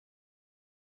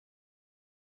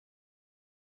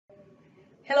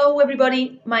Hello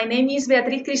everybody, my name is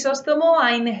Beatriz Crisostomo.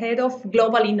 I'm head of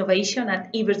Global Innovation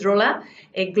at IBERDROLA,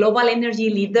 a global energy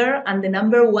leader and the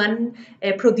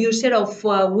 #1 producer of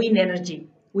wind energy.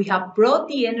 We have brought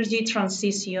the energy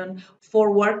transition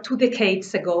forward 2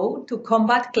 decades ago to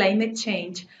combat climate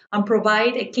change and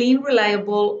provide a clean,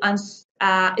 reliable and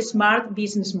smart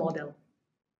business model.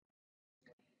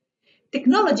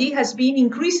 Technology has been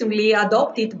increasingly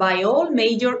adopted by all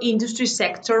major industry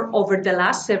sectors over the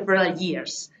last several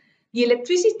years. The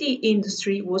electricity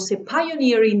industry was a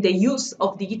pioneer in the use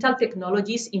of digital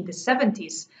technologies in the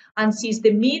 70s, and since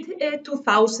the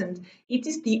mid-2000s, it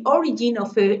is the origin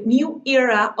of a new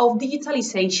era of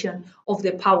digitalization of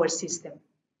the power system.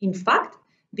 In fact,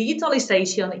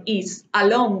 digitalization is,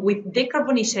 along with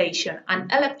decarbonization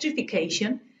and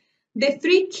electrification, the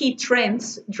 3 key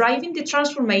trends driving the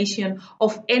transformation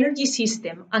of energy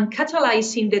system and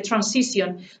catalyzing the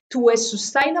transition to a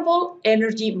sustainable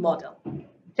energy model.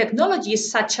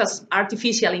 Technologies such as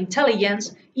artificial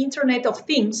intelligence, Internet of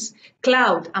Things,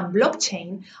 cloud and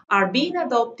blockchain are being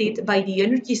adopted by the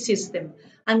energy system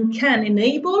and can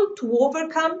enable to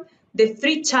overcome the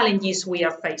 3 challenges we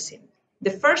are facing.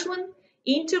 The first one,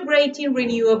 integrating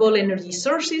renewable energy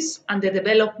sources and the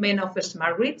development of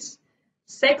smart grids.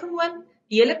 Second one,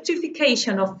 the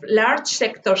electrification of large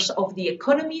sectors of the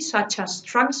economy, such as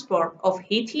transport of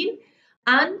heating.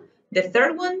 And the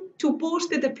third one, to boost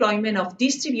the deployment of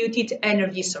distributed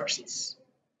energy sources.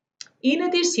 In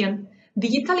addition,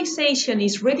 digitalization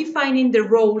is redefining the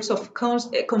roles of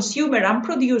consumer and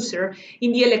producer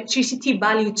in the electricity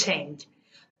value chain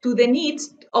to the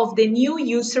needs of the new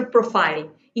user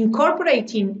profile,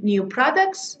 incorporating new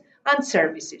products and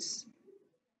services.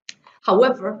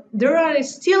 However, there are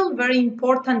still very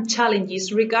important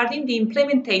challenges regarding the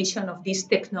implementation of these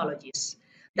technologies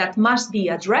that must be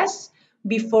addressed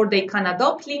before they can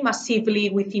adopt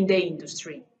massively within the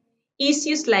industry.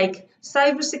 Issues like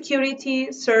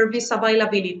cybersecurity, service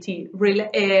availability,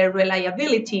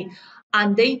 reliability,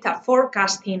 and data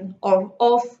forecasting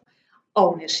of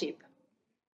ownership.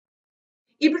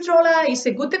 IBERDROLA is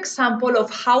a good example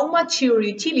of how mature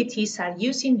utilities are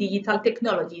using digital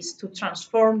technologies to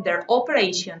transform their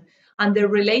operation and their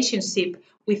relationship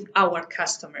with our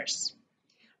customers.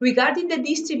 Regarding the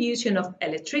distribution of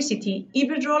electricity,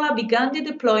 IBERDROLA began the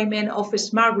deployment of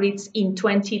smart grids in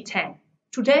 2010.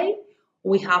 Today,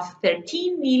 we have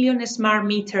 13 million smart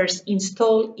meters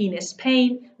installed in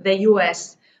Spain, the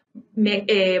US,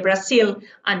 Brazil,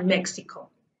 and Mexico.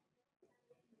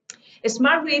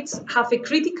 Smart grids have a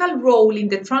critical role in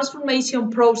the transformation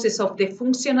process of the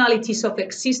functionalities of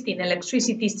existing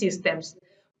electricity systems,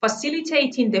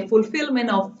 facilitating the fulfillment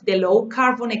of the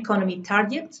low-carbon economy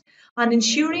targets and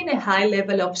ensuring a high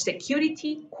level of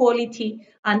security, quality,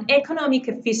 and economic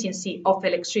efficiency of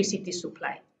electricity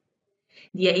supply.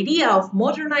 The idea of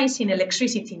modernizing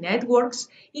electricity networks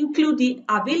includes the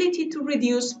ability to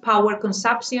reduce power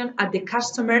consumption at the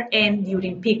customer end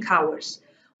during peak hours,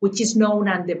 which is known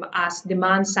as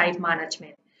demand-side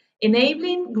management,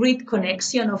 enabling grid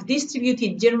connection of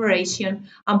distributed generation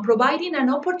and providing an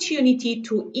opportunity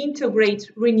to integrate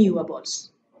renewables.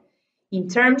 In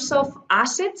terms of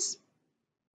assets,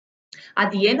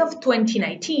 at the end of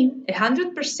 2019,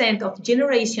 100% of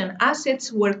generation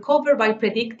assets were covered by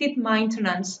predictive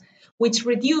maintenance, which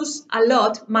reduced a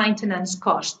lot maintenance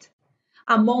cost.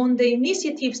 Among the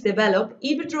initiatives developed,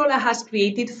 IBERDROLA has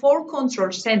created 4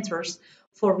 control centers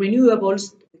for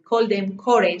renewables, we call them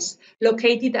COREs,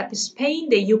 located at Spain,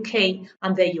 the UK,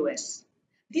 and the US.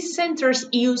 These centers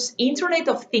use Internet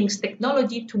of Things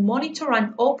technology to monitor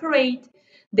and operate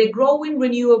the growing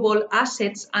renewable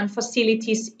assets and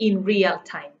facilities in real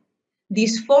time.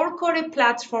 These 4 core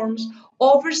platforms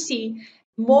oversee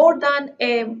more than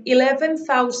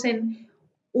 11,000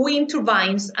 wind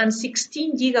turbines and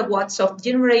 16 gigawatts of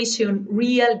generation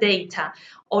real data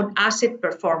on asset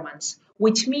performance,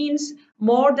 which means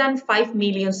more than 5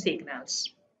 million signals.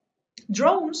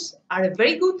 Drones are a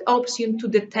very good option to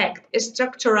detect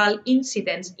structural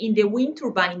incidents in the wind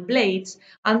turbine blades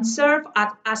and serve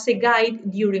as a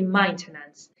guide during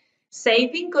maintenance,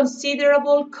 saving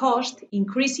considerable cost,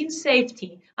 increasing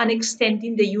safety, and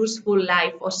extending the useful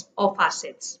life of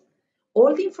assets.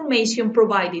 All the information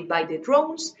provided by the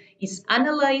drones is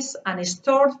analyzed and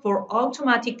stored for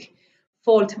automatic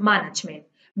fault management,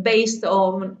 based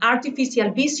on artificial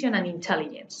vision and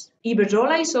intelligence.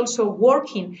 IBERDROLA is also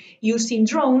working using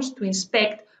drones to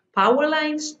inspect power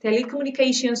lines,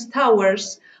 telecommunications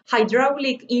towers,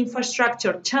 hydraulic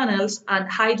infrastructure channels, and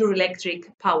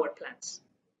hydroelectric power plants.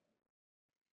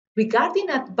 Regarding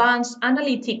advanced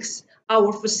analytics,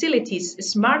 our facilities,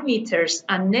 smart meters,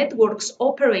 and networks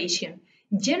operation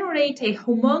generate a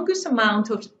humongous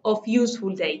amount of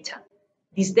useful data.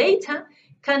 This data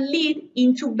can lead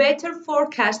into better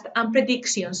forecasts and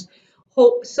predictions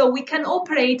so we can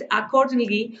operate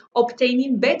accordingly,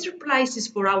 obtaining better prices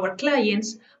for our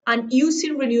clients and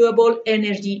using renewable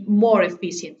energy more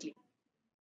efficiently.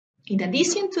 In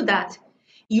addition to that,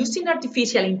 using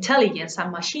artificial intelligence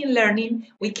and machine learning,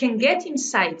 we can get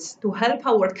insights to help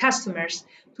our customers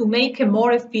to make a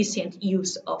more efficient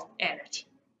use of energy.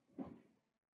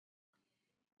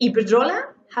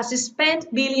 IBERDROLA has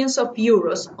spent billions of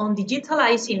euros on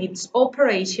digitalizing its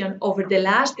operation over the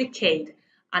last decade,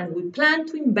 and we plan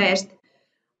to invest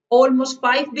almost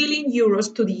 5 billion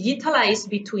euros to digitalize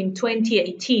between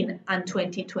 2018 and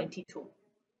 2022.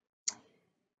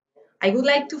 I would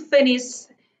like to finish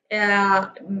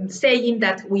saying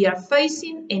that we are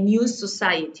facing a new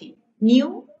society,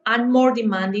 new and more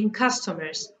demanding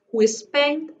customers who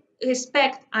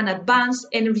expect an advanced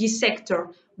energy sector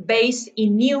based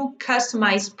in new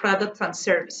customized products and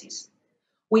services.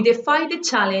 We defy the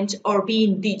challenge of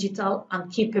being digital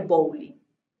and keep evolving.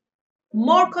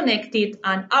 More connected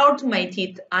and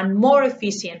automated and more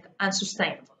efficient and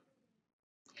sustainable.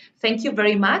 Thank you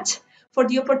very much for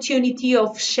the opportunity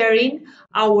of sharing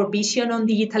our vision on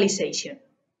digitalization.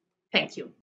 Thank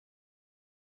you.